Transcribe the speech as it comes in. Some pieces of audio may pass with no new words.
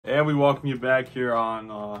And we welcome you back here on,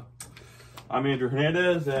 I'm Andrew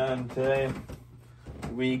Hernandez, and today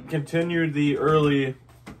we continue the early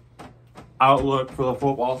outlook for the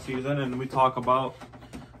football season, and we talk about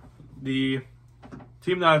the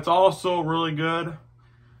team that's also really good,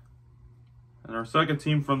 and our second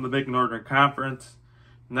team from the Big Northern Conference,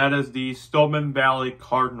 and that is the Stillman Valley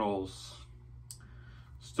Cardinals.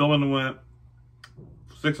 Stillman went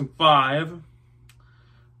 6-5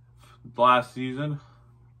 last season,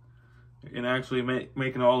 and actually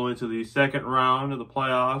making it all the way to the second round of the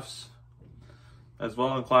playoffs, as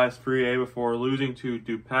well in Class 3A before losing to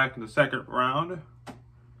DuPac in the second round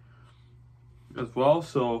as well.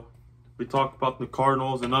 So we talked about the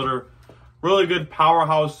Cardinals, another really good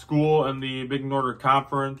powerhouse school in the Big Northern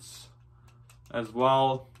Conference as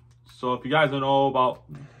well. So if you guys don't know about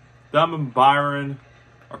them and Byron,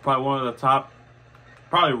 are probably one of the top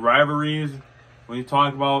rivalries when you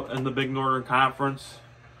talk about in the Big Northern Conference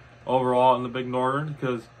overall in the Big Northern,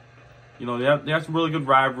 because you know they have some really good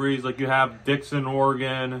rivalries. Like you have Dixon,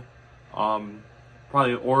 Oregon,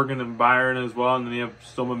 probably Oregon and Byron as well, and then you have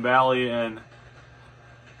Stillman Valley and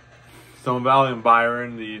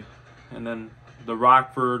Byron, and then the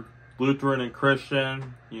Rockford Lutheran and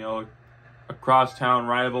Christian, you know, a crosstown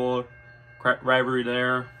rivalry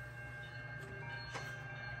there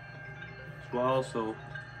as well. So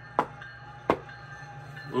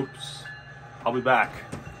oops, I'll be back.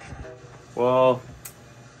 Well,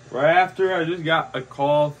 right after, I just got a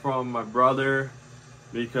call from my brother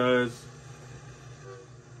because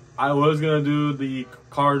I was going to do the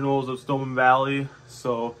Cardinals of Stillman Valley,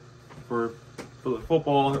 so for the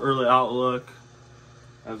football early outlook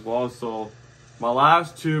as well. So my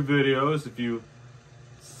last two videos, if you've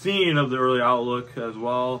seen of the early outlook as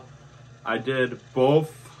well, I did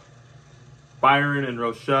both Byron and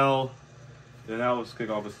Rochelle. Then that was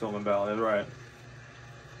kickoff of Stillman Valley, right?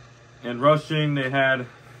 And rushing, they had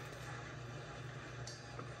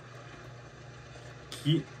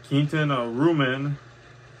Keaton Ruman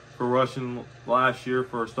for rushing last year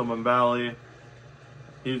for Stillman Valley.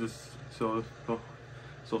 So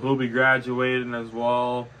he'll be graduating as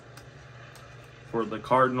well for the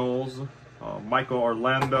Cardinals. Michael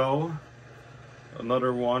Orlando,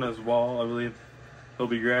 another one as well. I believe he'll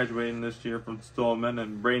be graduating this year from Stillman.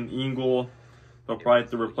 And Braden Ingle, they'll probably have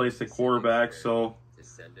to replace the quarterback. So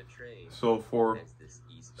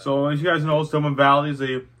as you guys know, Stillman Valley is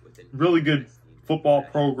a really good football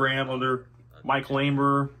program under Mike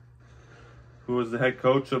Lamer, who is the head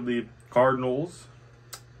coach of the Cardinals.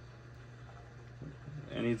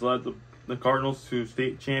 And he's led the Cardinals to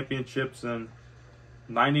state championships in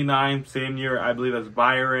 '99, same year, I believe, as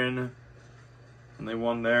Byron. And they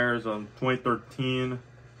won theirs in 2013.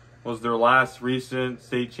 Was their last recent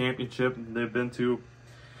state championship they've been to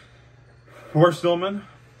for Stillman.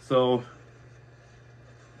 So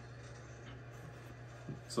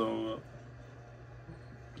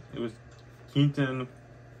it was Keaton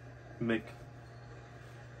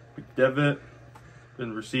McDevitt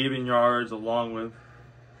in receiving yards, along with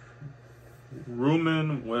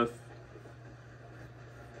Ruman with,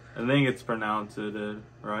 I think it's pronounced it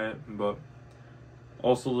right, but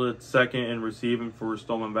also the second in receiving for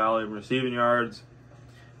Stillman Valley receiving yards.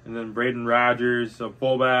 And then Braden Rogers, a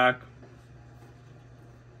fullback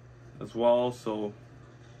as well. So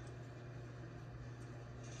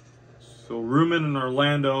Ruman and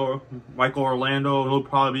Michael Orlando, he'll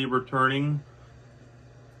probably be returning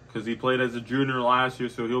because he played as a junior last year,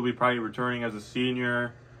 so he'll be probably returning as a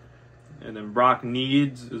senior. And then Brock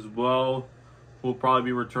Needs as well, will probably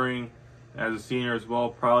be returning as a senior as well,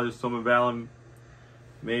 probably Stillman Valley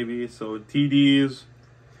maybe. So TDs,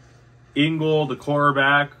 Ingle, the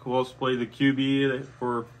quarterback, who also played the QB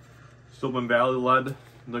for Stillman Valley, led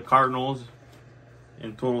the Cardinals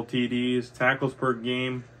in total TDs. Tackles per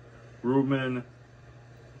game, Ruben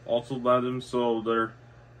also led them. So their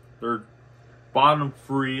bottom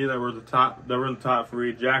three that were in the top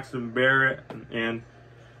three, Jackson Barrett and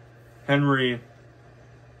Henry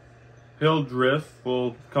Hildreth,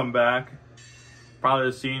 will come back,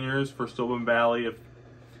 probably the seniors for Stillman Valley. If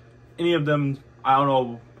any of them, I don't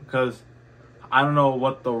know, because I don't know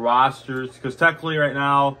what the rosters, because technically right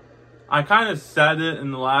now, I kind of said it in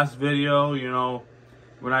the last video, you know,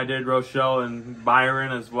 when I did Rochelle and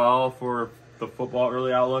Byron as well for the football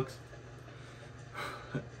early outlooks.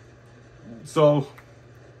 So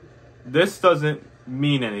this doesn't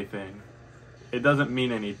mean anything. It doesn't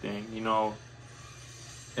mean anything, you know.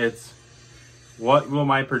 It's what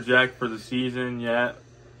will I project for the season yet,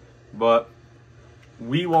 but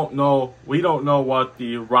we won't know. We don't know what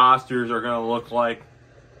the rosters are going to look like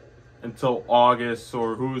until August,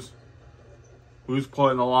 or who's who's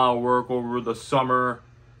putting a lot of work over the summer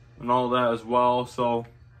and all that as well. So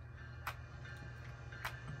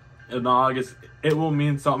in August, it will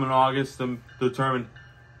mean something in August to determine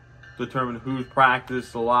who's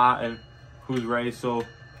practiced a lot and who's ready. So,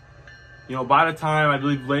 you know, by the time, I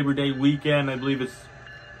believe Labor Day weekend, I believe it's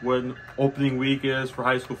when opening week is for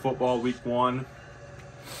high school football, week 1.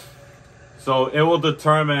 So it will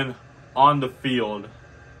determine on the field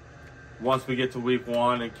once we get to week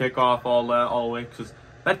 1 and kick off all that all the way, because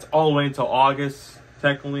that's all the way until August,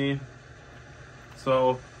 technically.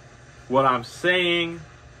 So what I'm saying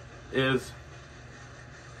is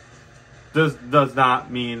this does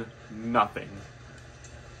not mean nothing.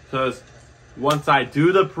 Because once I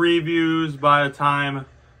do the previews, by the time,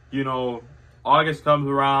 you know, August comes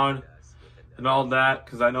around and all that,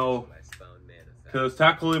 because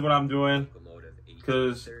technically what I'm doing,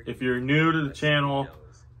 because if you're new to the channel,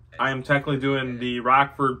 I am technically doing the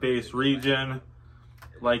Rockford-based region,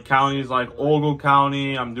 like counties like Ogle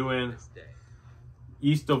County. I'm doing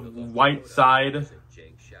east of Whiteside,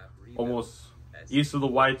 almost east of the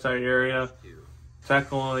Whiteside area.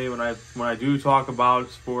 Technically, when I do talk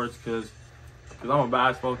about sports, because I'm a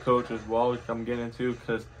basketball coach as well, which I'm getting into,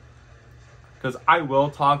 because I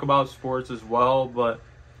will talk about sports as well, but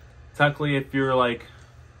technically if you're like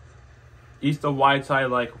east of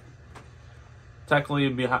Whiteside, like technically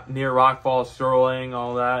it'd be near Rock Falls, Sterling,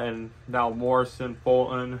 all that, and now Morrison,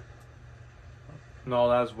 Fulton, and all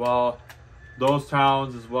that as well. Those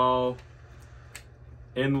towns as well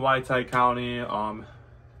in Whiteside County.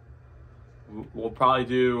 We'll probably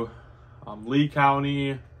do Lee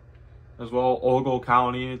County as well, Ogle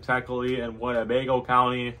County technically, and Winnebago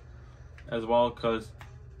County as well, because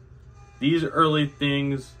these early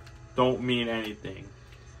things don't mean anything.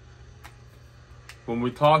 When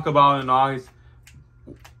we talk about it in August,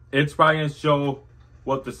 it's probably going to show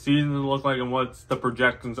what the season will look like and what the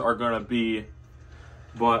projections are going to be.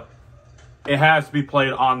 But it has to be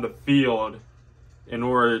played on the field in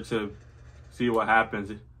order to see what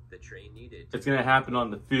happens. It's going to happen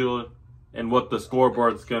on the field and what the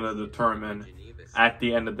scoreboard is going to determine at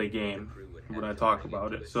the end of the game when I talk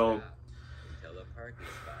about it. So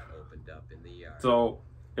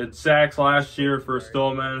it's sacks last year for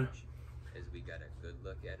Stillman.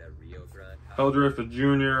 Hildreth, a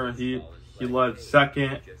junior, he led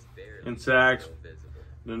second in sacks.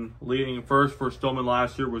 Then leading first for Stillman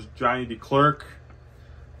last year was Johnny DeClerc,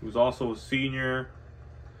 who was also a senior.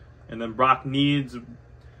 And then Brock Needs,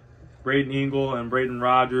 Braden Engle, and Braden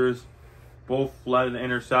Rogers both led in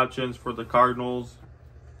interceptions for the Cardinals.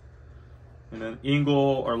 And then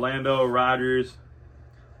Engle, Orlando, Rogers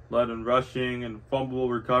led in rushing and fumble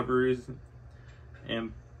recoveries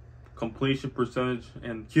and completion percentage,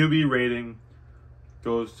 and QB rating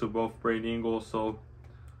goes to both Braden Engle. So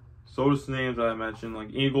just the names that I mentioned, like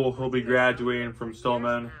Engle, he'll be graduating from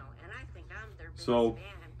Stillman. So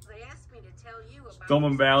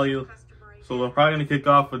Stillman Valley, so they're probably going to kick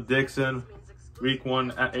off with Dixon week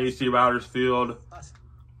 1 at AC Routers Field.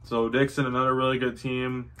 So Dixon, another really good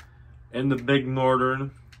team in the Big Northern,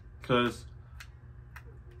 because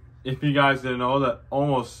if you guys didn't know, that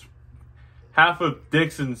almost half of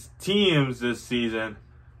Dixon's teams this season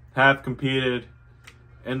have competed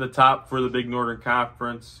in the top for the Big Northern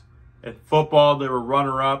Conference. In football, they were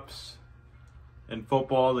runner-ups. In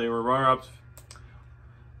football, they were runner-ups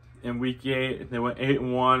in Week 8. They went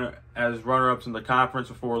 8-1 as runner-ups in the conference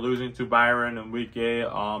before losing to Byron in Week 8.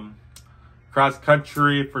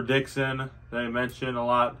 Cross-country for Dixon, that I mentioned a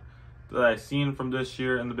lot that I've seen from this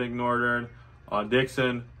year in the Big Northern.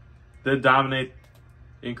 Dixon did dominate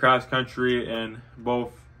in cross-country and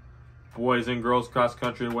both boys and girls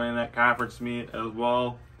cross-country, winning that conference meet as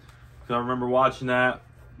well. So I remember watching that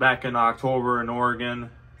back in October in Oregon,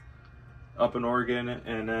 up in Oregon.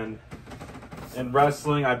 And then in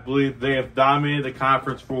wrestling, I believe they have dominated the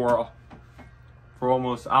conference for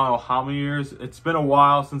almost, I don't know how many years. It's been a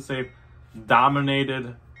while since they've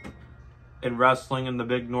dominated in wrestling in the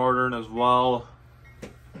Big Northern as well.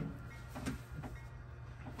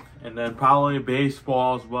 And then probably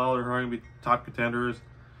baseball as well. They're going to be top contenders.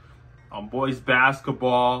 Boys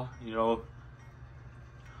basketball, you know,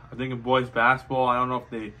 I think in boys basketball, I don't know if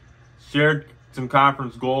they shared some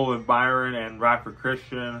conference gold with Byron and Rockford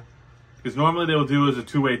Christian, because normally they will do as a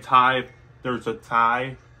two-way tie if there's a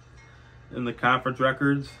tie in the conference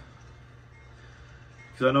records.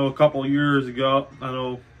 Because I know a couple years ago, I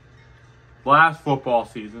know last football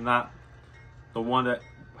season, not the one that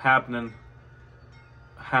happened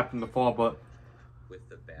in the fall, but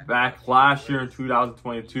back last year in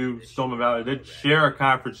 2022, Stillman Valley did share a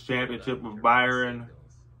conference championship with Byron.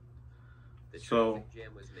 So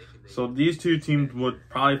So these two teams would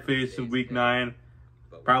probably face in Week 9,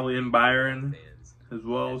 probably in Byron as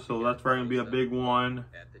well. So that's probably going to be a big one.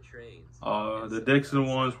 The Dixon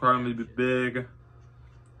one is probably going to be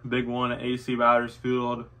big one at AC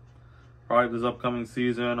Battersfield, probably this upcoming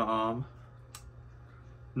season.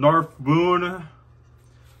 North Boone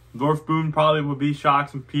probably would be shock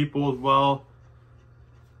some people as well.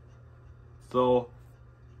 So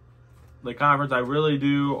the conference I really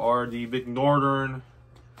do are the Big Northern.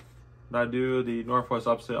 I do the Northwest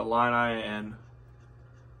Upstate Illini and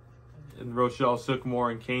Rochelle,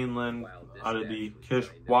 Sycamore, and Canelan out of the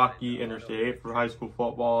Kishwaukee Interstate 8 for high school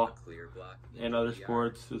football and other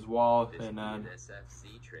sports as well. And then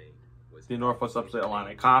the Northwest Upstate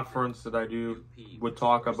Illini Conference that I would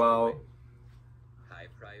talk about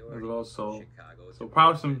as well. So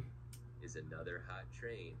probably some.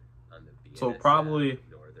 So probably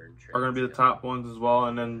are going to be the top ones as well.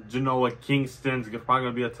 And then Genoa Kingston's probably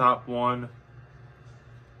going to be a top one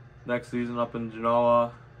next season up in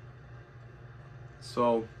Genoa.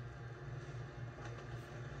 So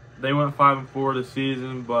they went 5-4 this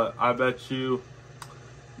season, but I bet you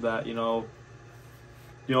that,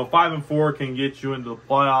 5-4 can get you into the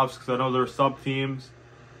playoffs, because I know there are sub teams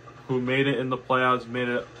who made it in the playoffs, made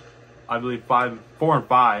it, I believe,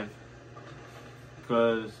 4-5.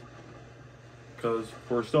 Because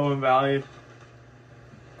for Stillman Valley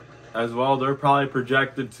as well, they're probably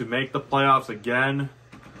projected to make the playoffs again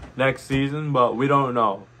next season, but we don't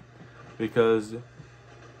know, because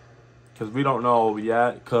we don't know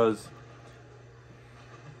yet.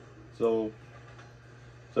 So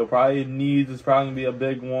probably needs is probably gonna be a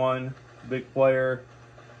big one, big player,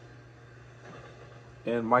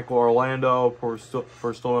 and Michael Orlando for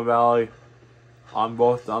Stillman Valley on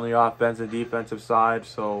the offensive and defensive side.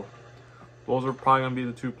 So those are probably going to be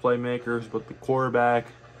the two playmakers. But the quarterback,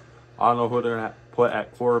 I don't know who they're going to put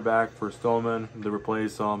at quarterback for Stillman to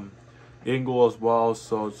replace Ingle as well.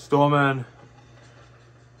 So Stillman,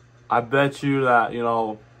 I bet you that,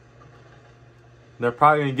 they're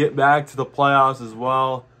probably going to get back to the playoffs as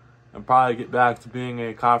well, and probably get back to being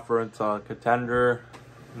a conference contender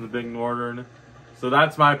in the Big Northern. So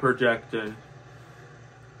that's my projection.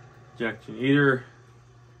 Either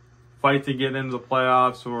fight to get into the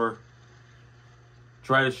playoffs or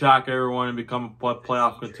try to shock everyone and become a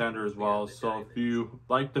playoff contender as well. So if you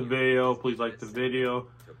like the video, please like the video.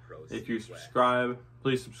 If you subscribe,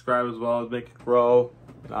 please subscribe as well. Make it grow.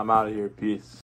 I'm out of here. Peace.